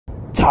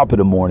Top of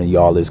the morning,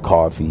 y'all, is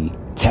Coffee.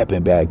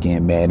 Tapping back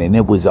in, man, and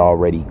it was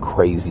already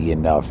crazy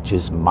enough,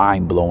 just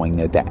mind-blowing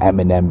that the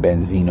Eminem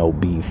Benzino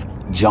beef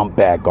jumped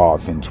back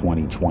off in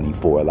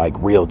 2024. Like,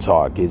 real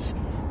talk, it's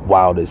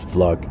wild as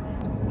fuck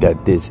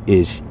that this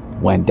ish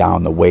went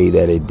down the way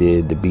that it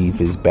did. The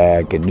beef is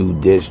back, a new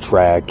diss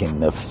track,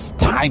 and the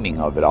timing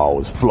of it all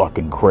was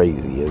fucking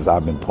crazy, as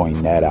I've been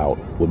pointing that out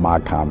with my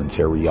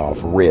commentary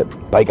off rip.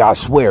 Like, I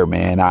swear,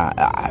 man,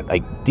 I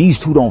like, these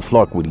two don't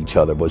fuck with each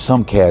other, but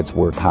some cats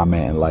were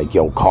commenting like,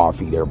 yo,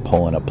 Coffee, they're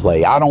pulling a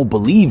play. I don't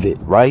believe it,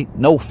 right?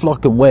 No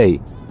fucking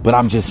way. But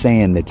I'm just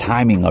saying the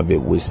timing of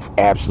it was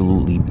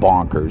absolutely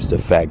bonkers. The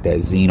fact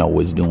that Zeno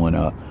was doing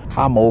a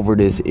I'm over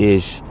this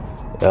ish,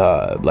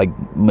 like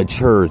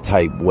mature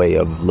type way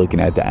of looking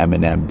at the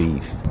Eminem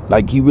beef.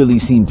 Like, he really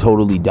seemed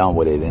totally done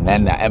with it. And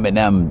then the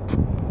Eminem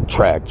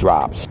track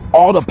drops.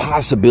 All the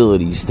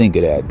possibilities, think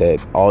of that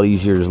all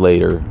these years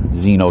later,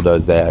 Zeno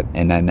does that,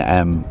 and then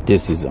M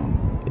disses him.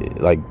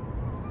 Like,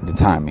 the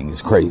timing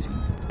is crazy.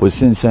 But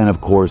since then,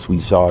 of course, we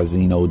saw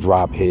Zeno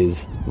drop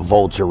his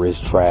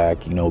Vulturous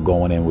track, you know,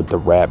 going in with the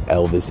rap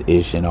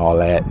Elvis-ish and all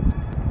that.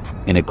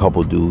 And a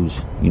couple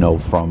dudes, you know,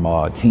 from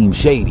Team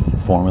Shady,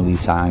 formerly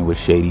signed with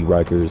Shady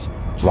Records,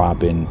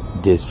 dropping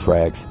diss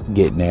tracks,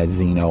 getting at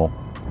Zeno.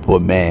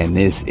 But man,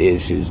 this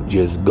ish is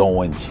just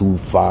going too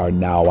far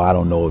now. I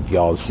don't know if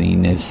y'all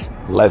seen this.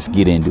 Let's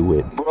get into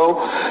it. Bro,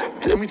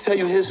 let me tell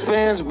you, his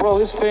fans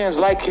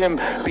like him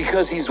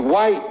because he's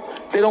white.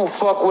 They don't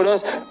fuck with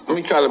us. Let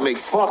me try to make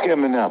fuck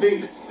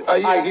Eminem.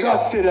 I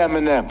dusted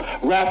Eminem.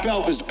 Rap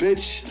Elvis,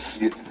 bitch.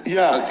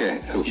 Yeah.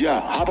 Okay.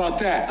 Yeah. How about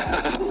that?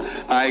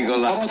 I ain't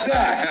gonna lie. How about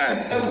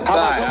that?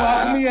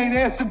 How come he ain't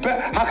answer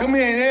back? How come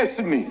he ain't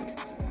answer me?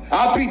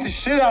 I'll beat the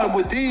shit out of him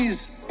with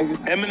these.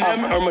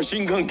 Eminem or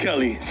Machine Gun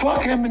Kelly?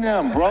 Fuck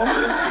Eminem, bro.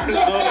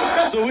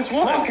 So which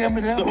one? Fuck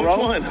Eminem, so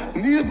bro. Which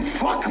one? Neither,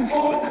 fuck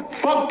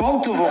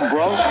both of them,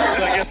 bro.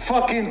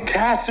 Fucking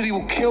Cassidy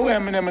will kill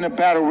Eminem in a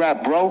battle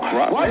rap, bro.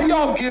 Why do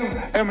y'all give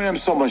Eminem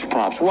so much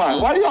props? Why?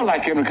 Why do y'all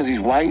like Eminem? Because he's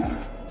white?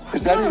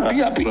 Is that it?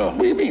 What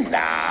do you mean?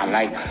 Nah,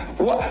 like,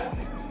 what?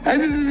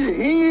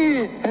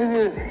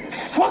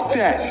 Fuck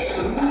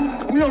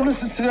that. We don't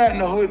listen to that in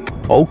the hood.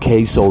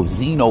 Okay, so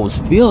Zeno's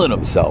feeling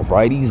himself,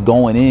 right? He's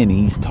going in,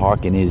 he's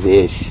talking his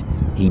ish.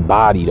 He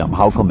bodied him.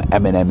 How come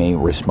Eminem ain't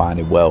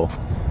responded? Well,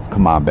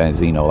 come on,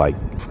 Benzino. Like,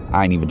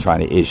 I ain't even trying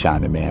to ish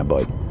on the man,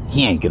 but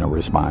he ain't gonna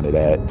respond to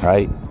that,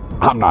 right?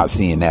 I'm not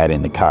seeing that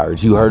in the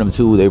cards. You heard him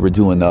too. They were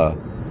doing the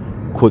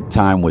Quick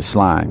Time with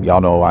Slime.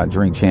 Y'all know I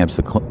Drink Champs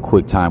the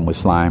Quick Time with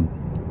Slime.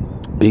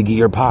 Biggie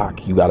or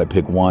Pac, you got to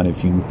pick one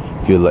if you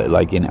feel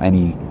like in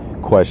any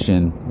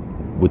question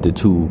with the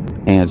two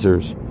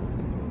answers.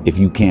 If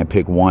you can't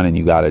pick one and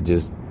you got to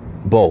just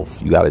both,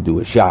 you got to do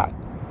a shot.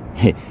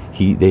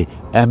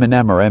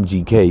 Eminem or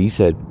MGK, he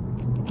said,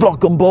 fuck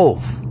them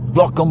both,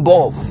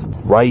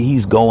 right?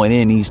 He's going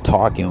in, he's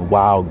talking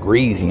wild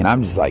greasy, and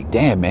I'm just like,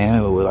 damn,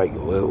 man, like,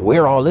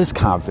 where all this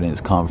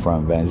confidence come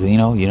from,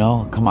 Benzino? You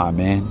know, come on,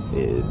 man,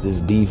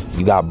 this beef,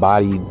 you got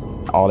bodied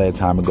all that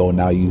time ago,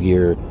 now you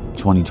hear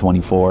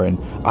 2024,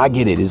 and I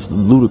get it, it's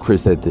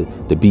ludicrous that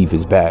the beef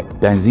is back.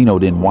 Benzino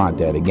didn't want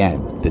that.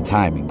 Again, the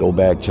timing, go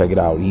back, check it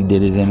out. He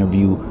did his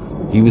interview,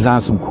 he was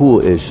on some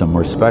cool-ish, some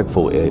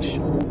respectful-ish,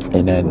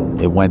 and then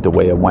it went the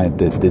way it went,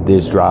 the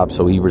diss dropped,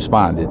 so he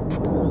responded.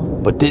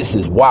 But this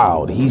is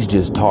wild. He's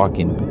just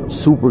talking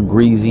super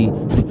greasy.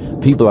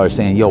 People are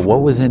saying, yo,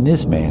 what was in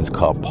this man's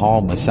cup?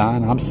 Paul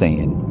Masson? I'm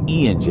saying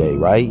E&J,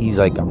 right? He's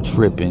like, I'm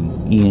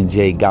tripping.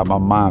 E&J got my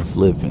mind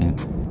flipping.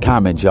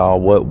 Comment, y'all,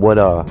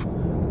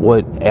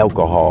 what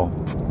alcohol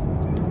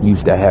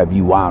used to have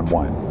you on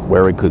one,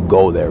 where it could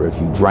go there if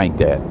you drank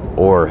that,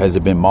 or has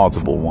it been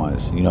multiple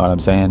ones? You know what I'm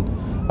saying?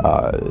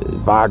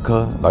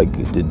 Vodka, like,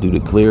 do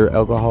the clear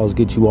alcohols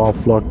get you all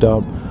flucked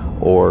up?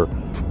 Or,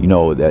 you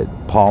know, that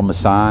Paul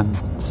Masson,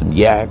 some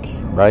yak,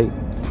 right?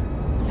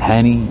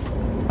 Henny,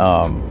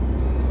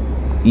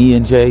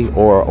 E&J,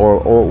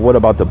 or what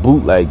about the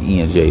bootleg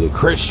E&J, the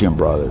Christian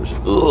Brothers?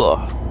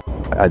 Ugh.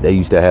 They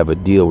used to have a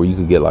deal where you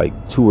could get like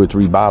 2 or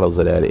 3 bottles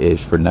of that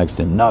ish for next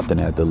to nothing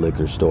at the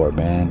liquor store,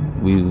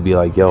 man. We would be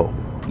like, yo,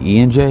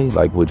 E&J,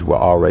 like, which we're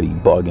already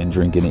bugging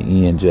drinking an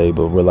E&J,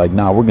 but we're like,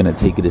 nah, we're gonna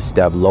take it a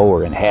step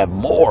lower and have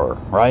more,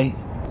 right?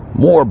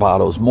 More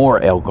bottles, more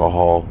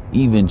alcohol,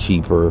 even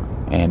cheaper,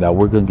 and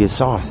we're gonna get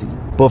saucy.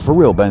 But for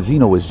real,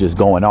 Benzino is just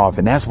going off,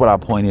 and that's what I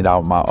pointed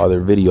out in my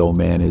other video,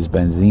 man, is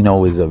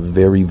Benzino is a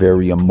very,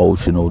 very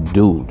emotional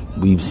dude.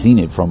 We've seen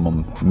it from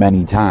him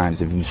many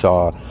times. If you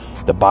saw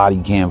the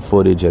body cam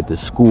footage at the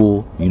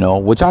school, you know,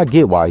 which I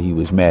get why he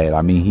was mad.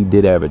 I mean, he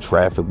did have a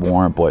traffic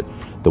warrant, but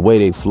the way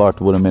they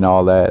flucked with him and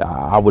all that,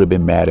 I would have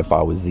been mad if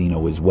I was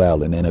Zeno as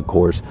well. And then, of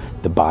course,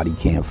 the body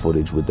cam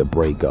footage with the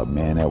breakup,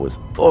 man, that was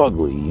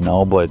ugly, you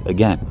know. But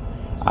again,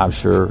 I'm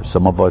sure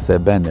some of us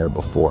have been there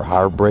before.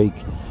 Heartbreak,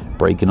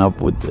 breaking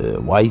up with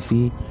the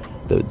wifey,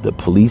 the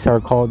police are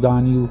called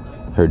on you,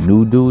 her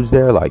new dudes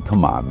there. Like,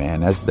 come on, man,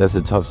 that's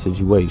a tough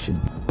situation.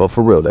 But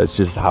for real, that's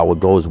just how it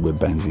goes with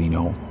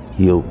Benzino.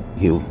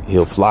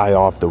 He'll fly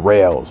off the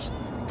rails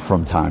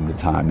from time to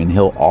time, and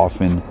he'll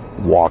often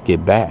walk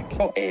it back.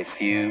 A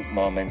few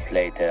moments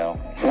later.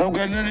 I don't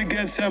got nothing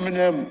against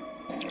Eminem.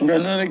 I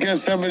got nothing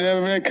against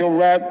Eminem. They can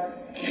rap,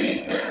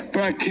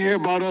 but I care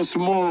about us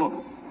more.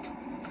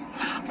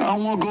 I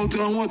don't want to go through.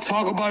 I don't want to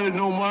talk about it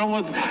no more. I don't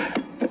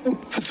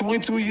want. For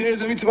 22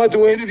 years, every time I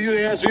do an interview,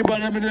 they ask me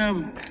about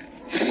Eminem.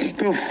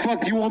 The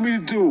fuck you want me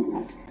to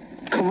do?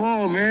 Come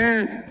on,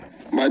 man.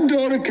 My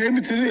daughter came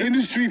into the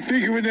industry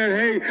figuring that,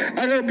 hey,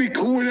 I gotta be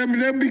cool with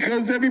Eminem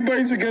because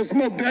everybody's against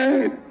my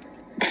dad.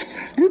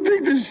 You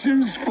think this shit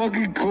is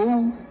fucking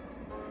cool?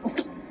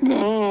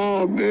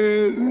 No,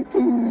 man.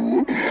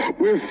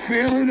 We're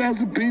failing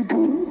as a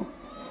people.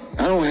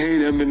 I don't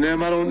hate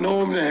Eminem. I don't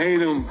know him to hate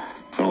him.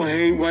 I don't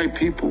hate white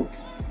people.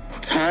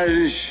 I'm tired of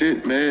this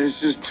shit, man. It's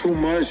just too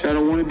much. I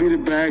don't want to be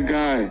the bad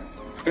guy.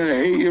 I got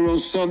an 8-year-old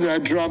son that I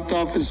dropped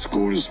off at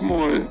school this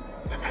morning.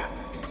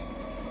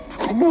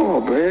 Come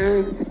on,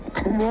 man.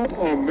 Come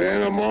on,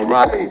 man. I'm all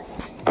right.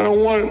 I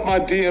don't want my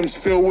DMs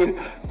filled with...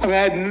 I've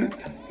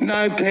had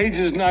 9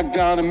 pages knocked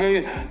down, a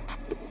million...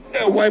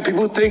 White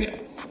people think...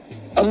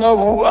 I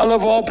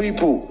love all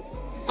people.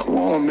 Come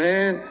on,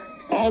 man.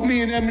 All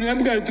me and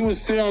Eminem got to do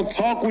is sit down and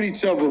talk with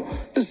each other.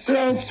 Let's sit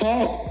down and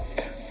talk.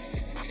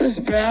 Let's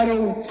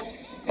battle.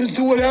 Let's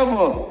do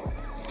whatever.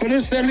 But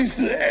let's at least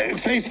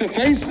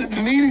face-to-face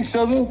meet each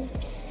other.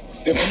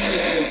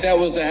 If that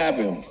was to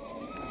happen,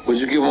 would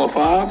you give him a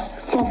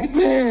 5? Fuck it,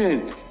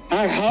 man.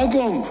 I'd hug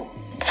him.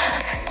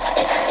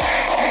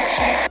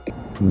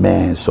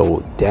 Man,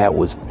 so that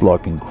was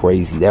fucking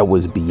crazy. That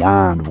was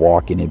beyond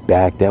walking it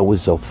back. That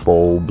was a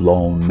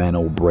full-blown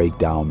mental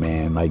breakdown,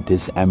 man. Like,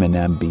 this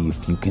Eminem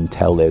beef, you can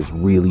tell has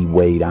really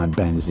weighed on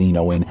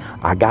Benzino. And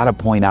I gotta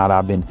point out,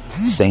 I've been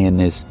saying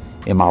this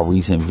in my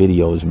recent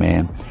videos,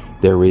 man.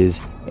 There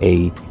is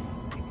a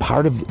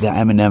part of the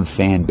Eminem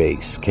fan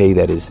base, okay,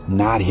 that is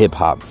not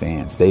hip-hop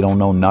fans. They don't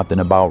know nothing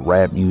about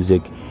rap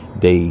music.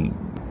 They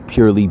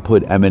purely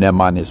put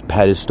Eminem on this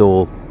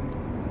pedestal.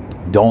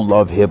 Don't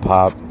love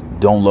hip-hop.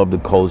 Don't love the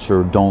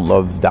culture, don't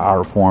love the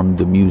art form,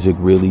 the music,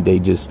 really. They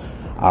just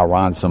are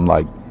on some,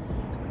 like,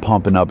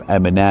 pumping up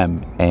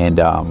Eminem. And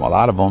a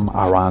lot of them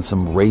are on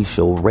some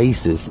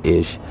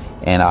racist-ish.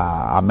 And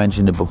I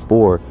mentioned it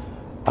before,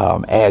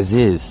 as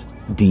is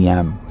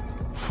DM,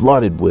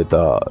 flooded with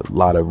a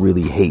lot of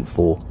really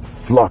hateful,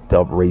 flucked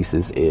up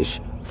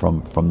racist-ish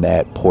from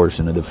that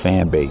portion of the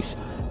fan base.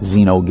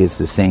 Zeno gets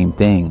the same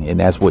thing, and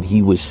that's what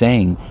he was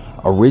saying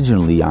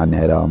originally on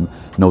that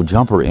No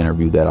Jumper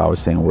interview that I was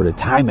saying, where the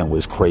timing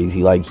was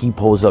crazy. Like, he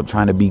pulls up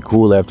trying to be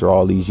cool after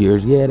all these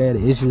years. Yeah, that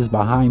ish is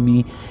behind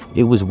me.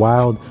 It was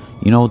wild.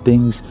 You know,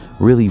 things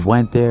really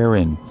went there,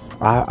 and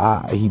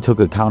he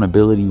took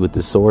accountability with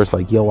the source.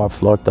 Like, yo, I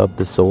fucked up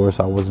the source.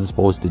 I wasn't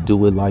supposed to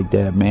do it like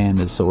that, man.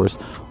 The source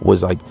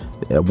was, like,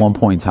 at one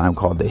point in time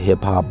called the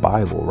Hip Hop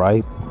Bible,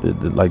 right?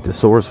 The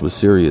source was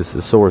serious.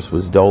 The source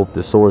was dope.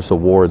 The source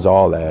awards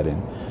all that.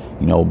 And,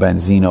 you know,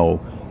 Benzino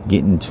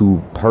getting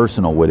too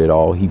personal with it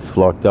all, he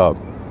fucked up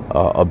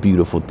a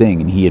beautiful thing,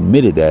 and he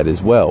admitted that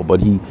as well. But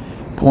he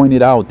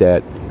pointed out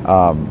that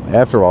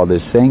after all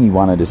this, saying he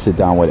wanted to sit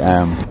down with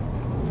M,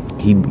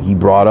 he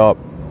brought up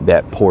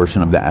that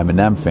portion of the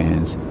Eminem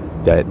fans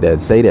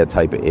that say that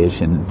type of ish,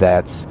 and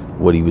that's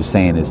what he was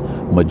saying is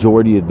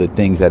majority of the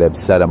things that have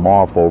set him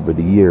off over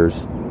the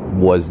years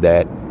was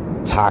that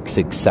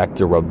toxic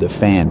sector of the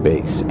fan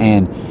base.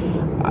 And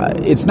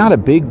it's not a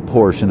big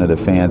portion of the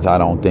fans, I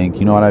don't think,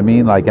 you know what I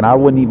mean? Like, and I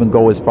wouldn't even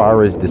go as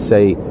far as to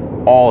say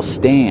all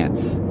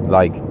stans,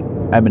 like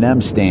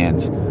Eminem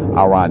stans,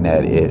 are on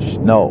that ish.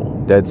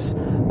 No, that's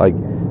like,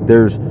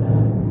 there's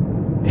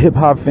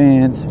hip-hop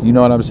fans, you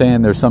know what I'm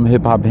saying? There's some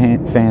hip-hop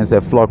fans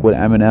that flock with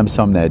Eminem,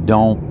 some that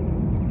don't.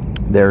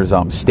 There's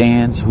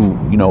stans who,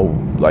 you know,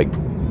 like,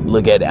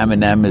 look at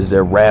Eminem as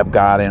their rap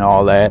god and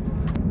all that,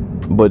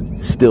 but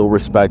still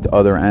respect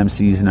other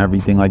MCs and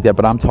everything like that.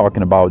 But I'm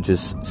talking about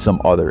just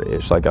some other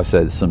ish. Like I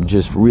said, some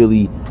just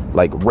really,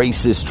 like,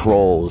 racist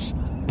trolls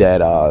that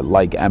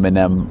like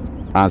Eminem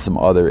on some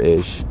other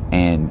ish,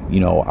 and, you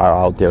know, are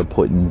out there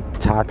putting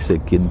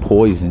toxic and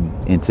poison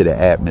into the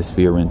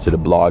atmosphere, into the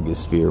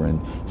blogosphere,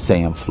 and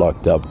saying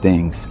fucked up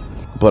things.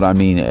 But I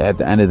mean, at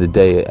the end of the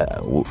day,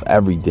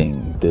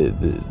 everything,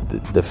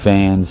 the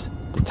fans,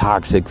 the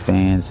toxic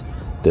fans,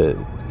 the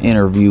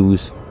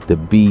interviews, the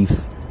beef,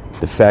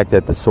 the fact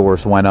that the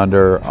source went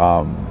under,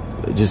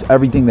 just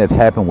everything that's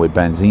happened with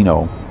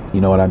Benzino,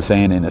 you know what I'm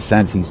saying? In a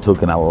sense, he's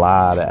taken a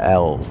lot of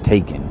L's,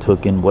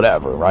 taken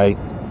whatever, right?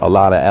 A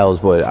lot of L's,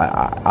 but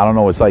I don't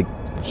know, it's like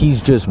he's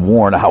just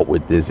worn out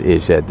with this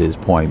ish at this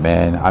point,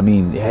 man. I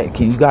mean,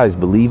 can you guys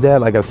believe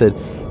that? Like I said,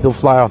 he'll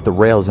fly off the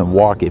rails and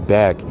walk it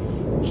back.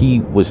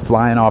 He was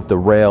flying off the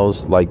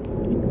rails, like,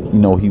 you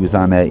know, he was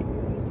on that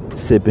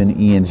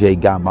sipping E&J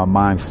got my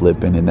mind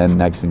flipping, and then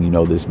next thing you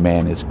know, this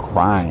man is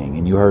crying.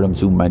 And you heard him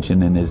too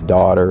mentioning his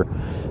daughter,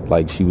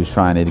 like she was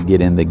trying to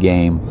get in the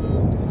game,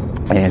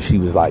 and she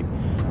was like,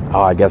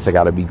 oh, I guess I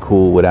gotta be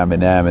cool with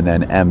Eminem, and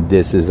then M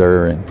disses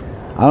her,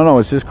 and I don't know,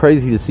 it's just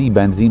crazy to see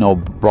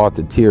Benzino brought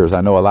to tears.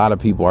 I know a lot of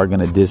people are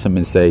going to diss him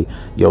and say,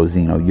 yo,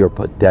 Zeno, you're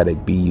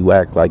pathetic, B. You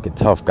act like a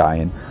tough guy.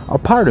 And a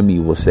part of me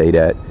will say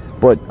that,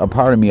 but a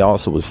part of me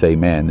also will say,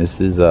 man,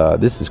 this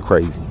is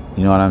crazy.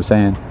 You know what I'm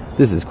saying?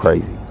 This is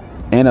crazy.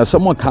 And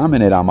someone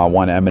commented on my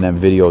one Eminem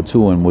video,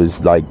 too, and was,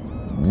 like,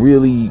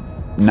 really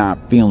not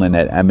feeling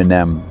that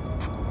Eminem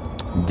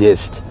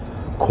dissed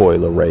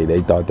Coil Ray.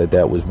 They thought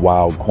that was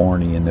wild,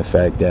 corny, and the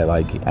fact that,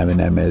 like,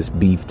 Eminem has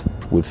beefed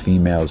with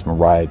females,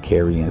 Mariah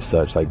Carey and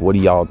such. Like, what do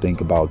y'all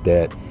think about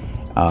that?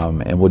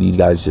 And what do you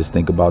guys just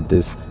think about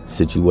this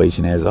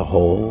situation as a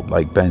whole?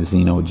 Like,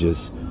 Benzino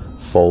just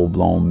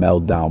full-blown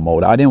meltdown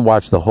mode. I didn't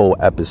watch the whole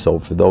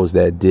episode. For those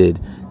that did,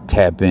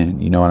 tap in.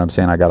 You know what I'm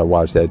saying? I gotta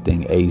watch that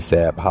thing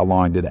ASAP. How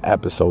long did the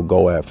episode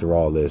go after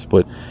all this?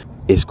 But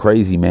it's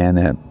crazy, man,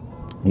 that,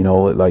 you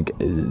know, like,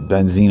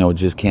 Benzino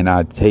just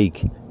cannot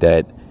take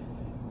that.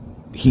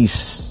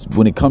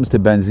 When it comes to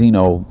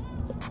Benzino,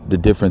 the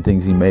different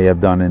things he may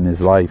have done in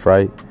his life,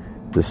 right?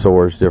 The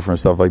swords, different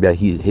stuff like that.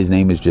 His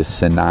name is just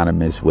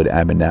synonymous with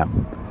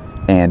Eminem,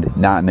 and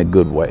not in a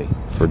good way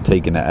for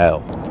taking the L.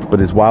 But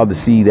it's wild to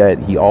see that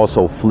he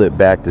also flipped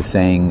back to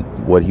saying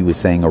what he was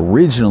saying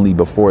originally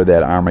before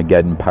that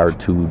Armageddon Part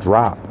 2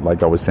 dropped.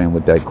 Like I was saying,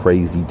 with that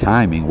crazy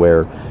timing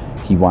where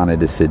he wanted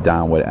to sit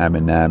down with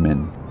Eminem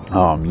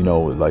and, you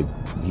know, like,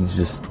 he's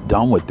just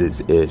done with this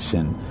ish.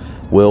 And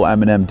will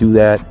Eminem do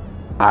that?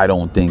 I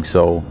don't think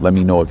so. Let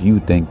me know if you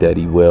think that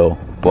he will.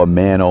 But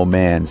man, oh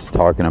man's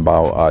talking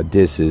about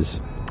disses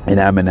and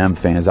Eminem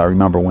fans. I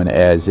remember when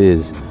As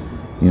Is,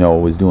 you know,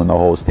 was doing the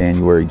whole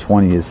January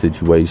 20th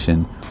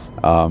situation.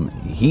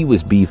 He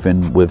was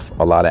beefing with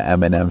a lot of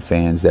Eminem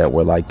fans that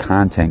were like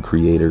content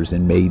creators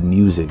and made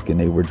music, and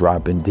they were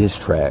dropping diss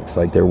tracks.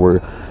 Like, there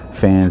were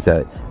fans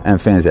that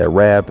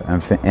rap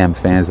and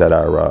fans that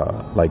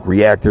are like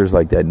reactors,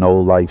 like that No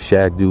Life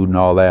Shaq dude and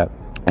all that.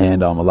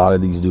 And a lot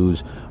of these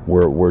dudes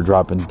were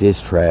dropping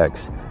diss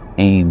tracks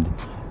aimed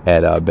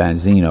at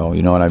Benzino.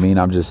 You know what I mean?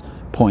 I'm just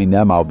pointing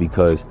them out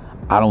because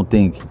I don't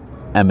think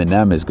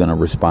Eminem is going to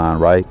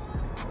respond, right?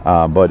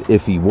 But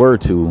if he were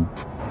to,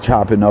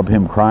 chopping up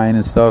him crying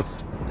and stuff,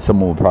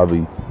 someone would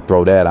probably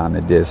throw that on the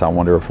diss. I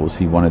wonder if we'll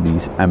see one of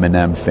these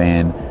Eminem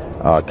fan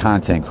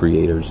content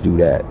creators do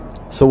that.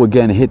 So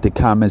again, hit the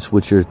comments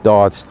with your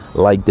thoughts,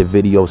 like the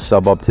video,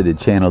 sub up to the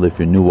channel if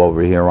you're new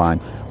over here on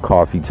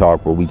Coffee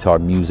Talk, where we talk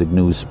music,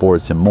 news,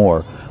 sports, and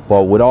more.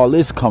 But with all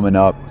this coming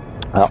up,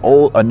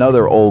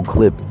 another old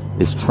clip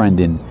is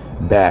trending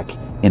back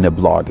in the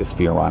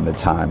blogosphere on the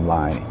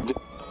timeline.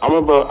 I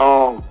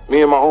remember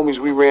me and my homies,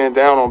 we ran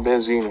down on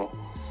Benzino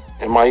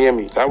in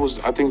Miami.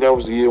 I think that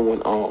was the year when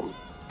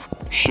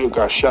Suge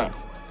got shot.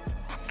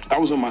 I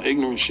was on my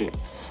ignorant shit.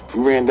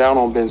 We ran down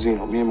on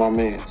Benzino, me and my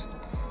mans.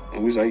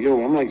 And we was like,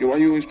 yo, I'm like, yo, why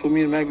you always put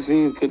me in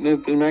magazines, putting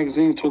in the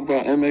magazine, talk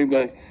about MA,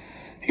 like,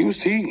 he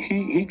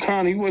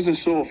wasn't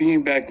soft, he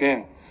ain't back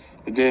down.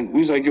 But then we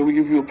was like, yo, we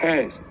give you a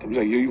pass. And we was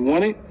like, yo, you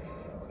want it?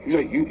 He was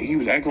like, he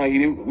was acting like he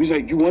didn't. We was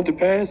like, you want the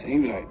pass? And he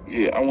was like,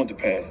 yeah, I want the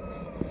pass. You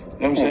know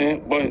what I'm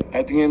saying? But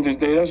at the end of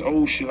the day, that's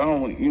old shit. I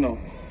don't want, you know,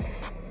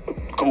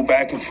 go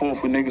back and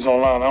forth with niggas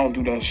online. I don't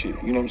do that shit.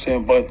 You know what I'm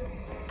saying? But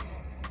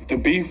the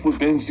beef with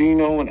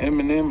Benzino and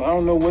Eminem, I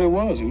don't know what it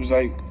was. It was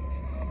like,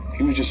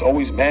 he was just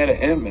always mad at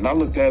him. And I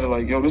looked at it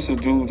like, yo, this is a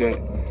dude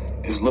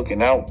that is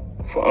looking out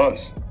for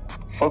us.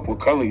 Fuck what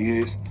color he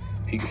is.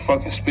 He can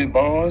fucking spit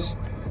bars.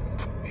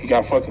 He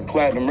got fucking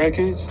platinum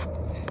records.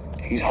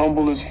 He's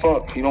humble as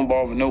fuck. He don't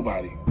bother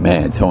nobody.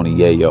 Man, Tony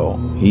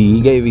Yayo,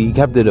 he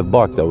kept it a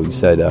buck though. He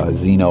said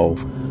Zeno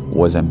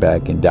wasn't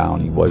backing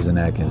down. He wasn't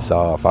acting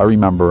soft. I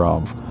remember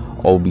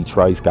Obi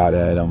Trice got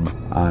at him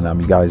on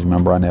you guys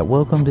remember on that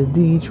Welcome to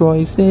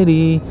Detroit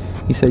City.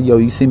 He said, yo,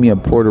 you see me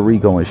in Puerto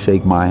Rico and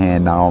shake my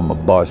hand, now I'm a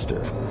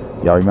buster.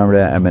 Y'all remember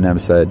that? Eminem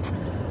said,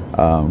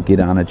 get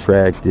on a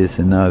track,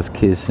 dissing us,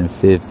 kissing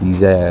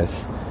 50's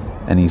ass.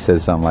 And he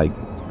said something like,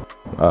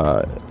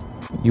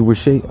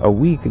 a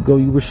week ago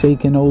you were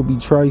shaking Obi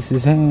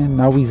Trice's hand,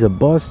 now he's a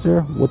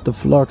buster? What the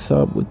flux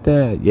up with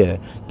that? Yeah,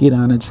 get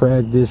on a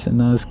track,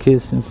 dissing us,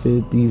 kissing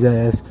 50's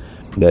ass.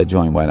 That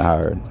joint went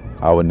hard.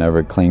 I would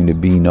never claim to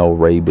be no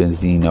Ray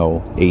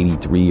Benzino,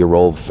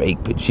 83-year-old fake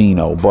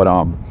Pacino.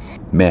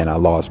 But, man, I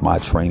lost my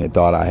train of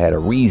thought. I had a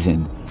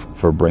reason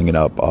for bringing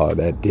up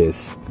that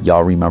diss.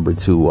 Y'all remember,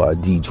 too,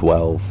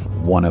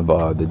 D12, one of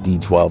the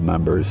D12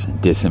 members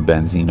dissing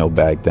Benzino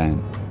back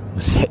then.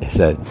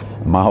 Said,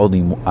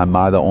 am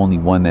I the only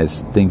one that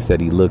thinks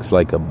that he looks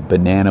like a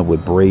banana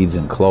with braids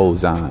and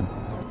clothes on?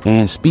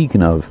 And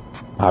speaking of,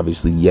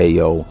 obviously,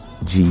 Yayo,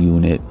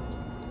 G-Unit,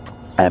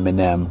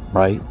 Eminem,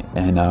 right?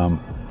 And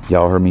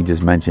y'all heard me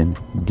just mention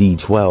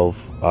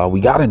D12. We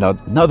got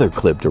another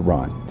clip to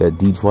run that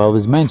D12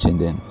 is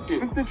mentioned in.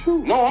 Speak the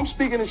truth. No, I'm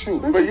speaking the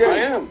truth. But yeah, I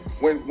am.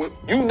 When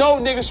you know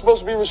niggas supposed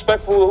to be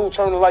respectful of who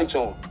turn the lights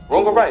on.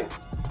 Wrong or right?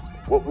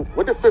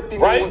 What the 50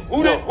 right?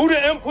 Who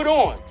the M put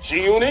on?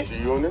 G-Unit,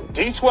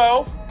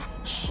 D12,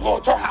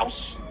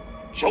 Slaughterhouse,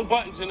 Joe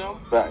Buttons and them,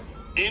 right?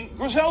 And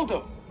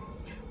Griselda.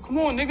 Come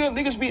on,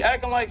 niggas be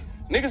acting like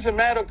niggas are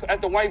mad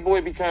at the white boy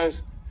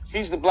because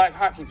He's the black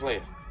hockey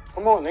player.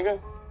 Come on, nigga.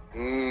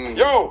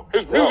 Yo,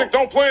 his music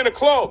don't play in the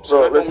club,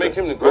 so that don't make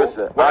him the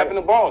GOAT. What happened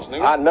to Balls,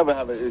 nigga? I never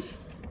have an issue.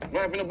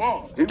 What happened to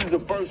Balls? He was the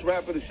first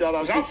rapper to shout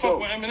out. I fuck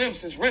with Eminem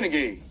since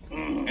Renegade,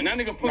 and that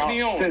nigga put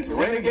me on. Since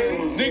Renegade,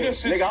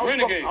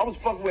 Renegade. I was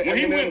fucking with when Eminem.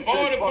 He went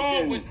bar to bar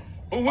fucking, with.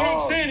 But what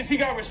I'm saying is he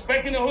got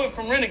respect in the hood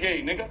from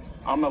Renegade, nigga.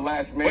 I'm the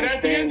last man But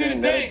at the end of the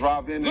standing day, that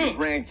dropped into the look.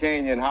 Grand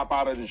Canyon, hop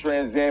out of the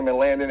Trans Am and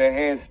land in a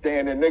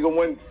handstand. And nigga,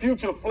 when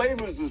Future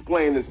Flavors was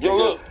playing this, Yo, nigga,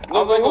 look, I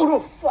was like, who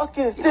the fuck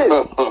is this?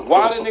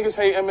 Why the niggas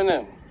hate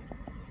Eminem?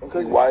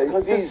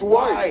 Because he's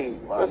white.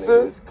 That's it.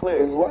 It's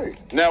clear. He's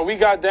white. Now, we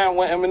got down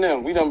with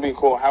Eminem. We done been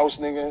called house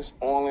niggas,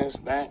 all this,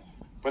 that.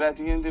 But at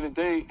the end of the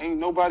day, ain't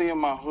nobody in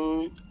my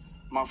hood,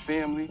 my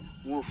family,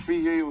 wore a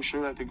free Yayo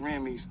shirt at the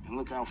Grammys and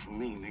look out for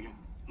me, nigga.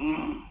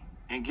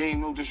 And gave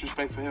no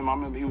disrespect for him. I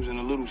remember he was in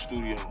a little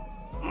studio.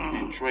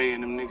 And Trey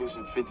and them niggas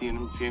and 50 and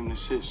them gave him an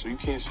assist. So you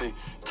can't say,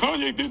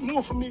 Kanye did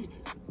more for me.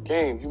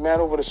 Game, you mad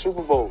over the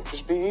Super Bowl.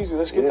 Just be easy.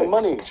 Let's get the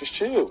money. Just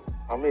chill.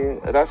 I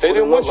mean, that's They what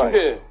didn't it want looked you like.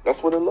 there.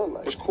 That's what it looked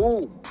like. It's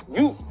cool.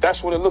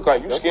 That's what it looked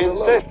like. You scared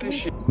to say this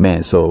shit.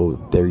 Man,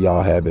 so there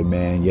y'all have it,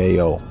 man.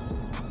 Yayo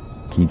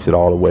keeps it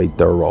all the way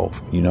thorough.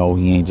 You know,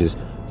 he ain't just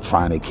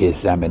trying to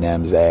kiss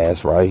Eminem's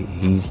ass, right?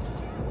 He's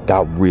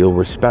got real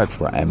respect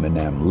for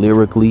Eminem.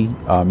 Lyrically,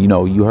 you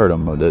know, you heard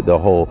him, the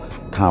whole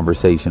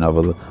conversation of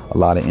a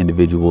lot of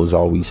individuals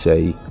always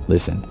say,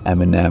 listen,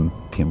 Eminem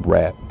can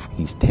rap.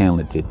 He's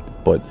talented,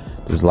 but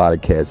there's a lot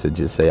of cats that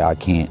just say, I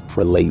can't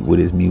relate with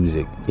his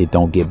music. It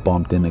don't get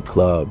bumped in the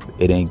club.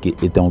 It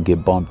don't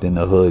get bumped in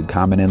the hood.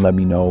 Comment and let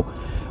me know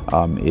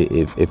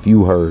if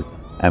you heard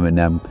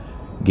Eminem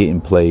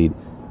getting played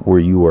where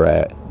you were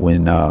at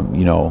when,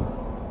 you know,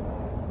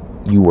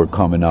 you were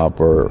coming up,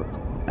 or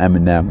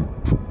Eminem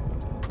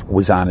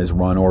was on his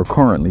run, or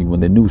currently when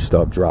the new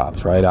stuff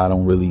drops, right? I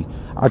don't really,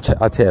 I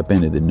tap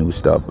into the new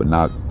stuff, but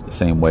not the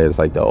same way as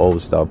like the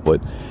old stuff.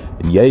 But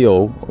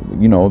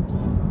Yayo, you know,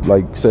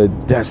 like said,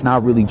 that's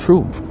not really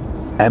true.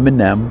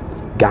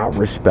 Eminem got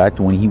respect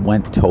when he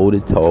went toe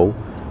to toe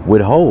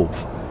with Hove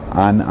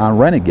on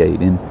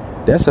Renegade, and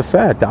that's a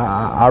fact.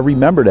 I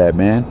remember that,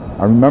 man.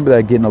 I remember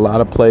that getting a lot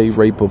of play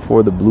right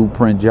before the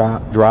Blueprint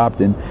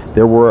dropped, and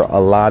there were a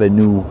lot of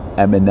new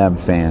Eminem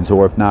fans,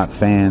 or if not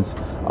fans,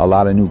 a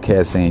lot of new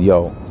cats saying,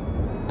 yo,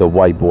 the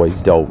white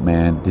boy's dope,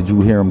 man. Did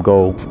you hear him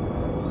go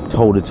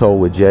toe to toe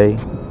with Jay?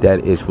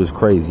 That ish was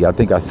crazy. I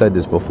think I said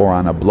this before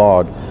on a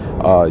blog.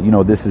 You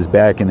know, this is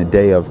back in the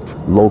day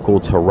of local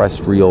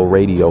terrestrial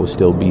radio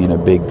still being a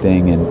big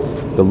thing, and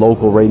the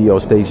local radio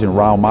station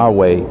around my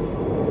way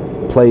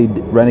played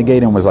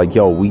Renegade and was like,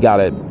 yo, we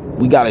gotta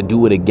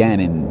do it again,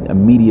 and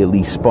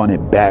immediately spun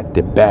it back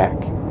to back.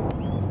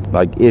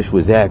 Like, ish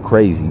was that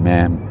crazy,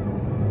 man.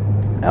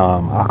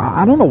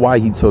 I don't know why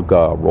he took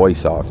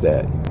Royce off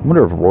that. I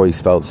wonder if Royce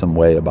felt some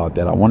way about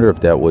that. I wonder if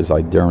that was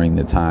like during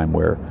the time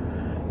where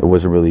it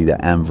wasn't really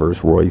the M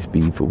versus Royce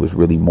beef. It was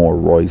really more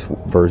Royce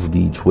versus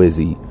D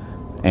Twizzy.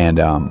 And,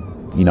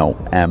 you know,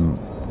 M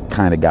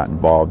kind of got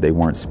involved. They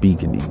weren't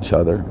speaking to each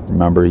other.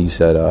 Remember, he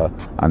said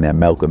on that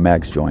Malcolm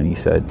X joint, he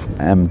said,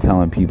 M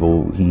telling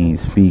people he ain't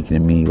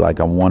speaking to me like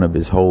I'm one of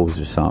his hoes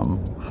or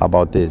something. How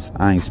about this?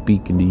 I ain't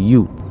speaking to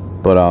you.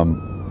 But,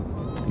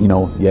 you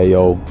know,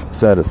 Yayo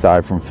said,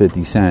 aside from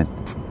 50 Cent,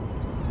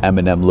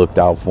 Eminem looked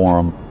out for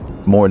him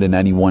more than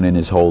anyone in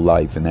his whole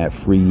life. And that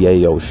free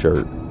Yayo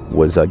shirt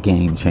was a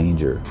game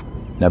changer.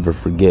 Never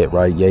forget,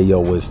 right?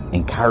 Yayo was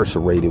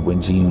incarcerated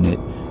when G-Unit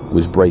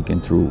was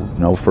breaking through. You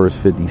know, first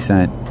 50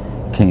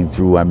 Cent came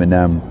through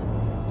Eminem,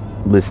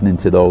 listening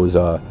to those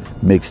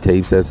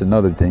mixtapes. That's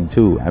another thing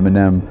too.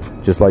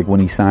 Eminem, just like when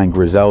he signed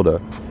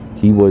Griselda,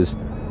 he was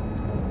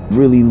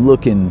really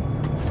looking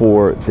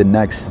for the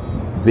next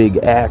big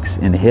acts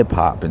in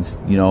hip-hop, and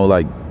you know,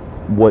 like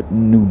what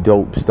new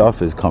dope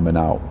stuff is coming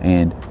out,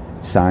 and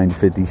signed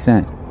 50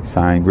 Cent,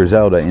 signed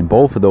Griselda. In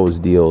both of those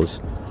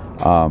deals,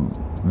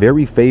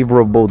 very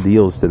favorable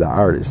deals to the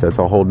artist. That's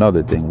a whole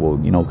nother thing. Well,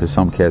 you know, because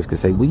some cats could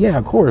say, well, yeah,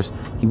 of course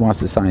he wants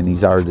to sign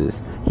these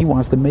artists, he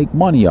wants to make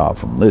money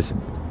off them.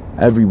 Listen,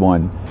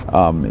 everyone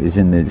is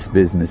in this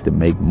business to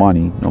make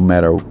money, no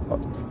matter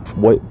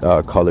what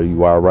color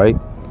you are, right?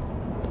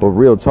 But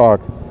real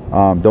talk,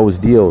 those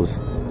deals,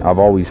 I've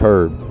always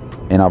heard,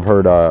 and I've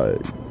heard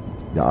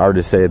the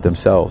artists say it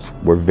themselves,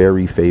 were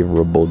very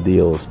favorable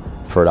deals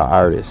for the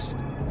artists.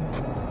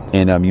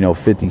 And you know,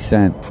 50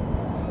 Cent,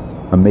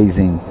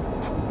 amazing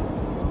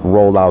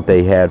rollout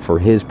they had for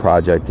his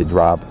project to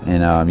drop,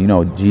 and you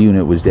know,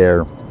 G-Unit was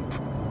there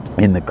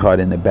in the cut,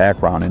 in the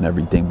background and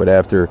everything. But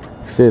after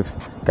Fifth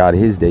got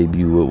his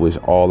debut, it was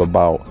all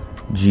about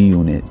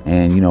G-Unit.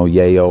 And you know,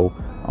 Yayo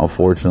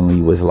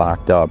unfortunately was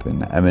locked up,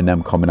 and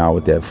Eminem coming out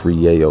with that free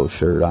Yayo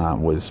shirt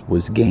on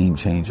was game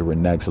changer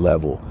and next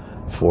level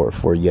for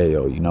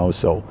Yayo, you know.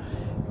 So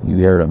you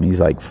heard him,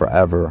 he's like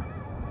forever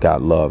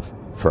got love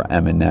for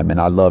Eminem, and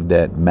I love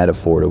that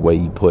metaphor, the way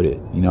he put it,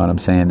 you know what I'm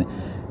saying?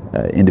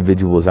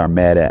 Individuals are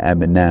mad at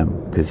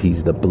Eminem because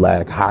he's the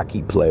black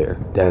hockey player.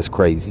 That's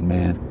crazy,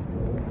 man.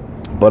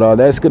 But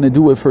that's gonna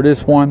do it for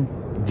this one.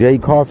 J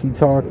Coffee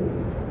Talk.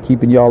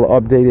 Keeping y'all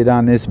updated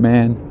on this,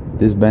 man.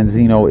 This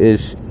Benzino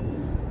ish.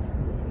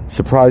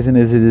 Surprising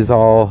as it is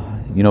all,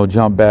 you know,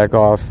 jump back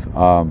off.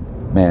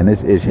 Man,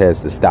 this ish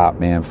has to stop,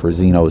 man, for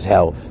Zeno's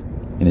health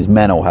and his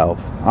mental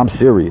health. I'm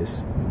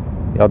serious.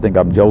 Y'all think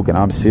I'm joking?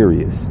 I'm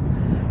serious.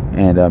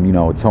 And you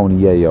know,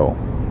 Tony Yayo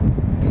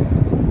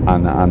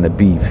on the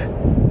beef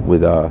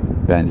with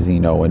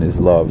Benzino and his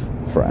love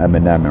for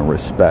Eminem and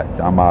respect.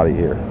 I'm out of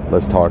here.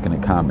 Let's talk in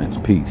the comments.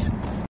 Peace.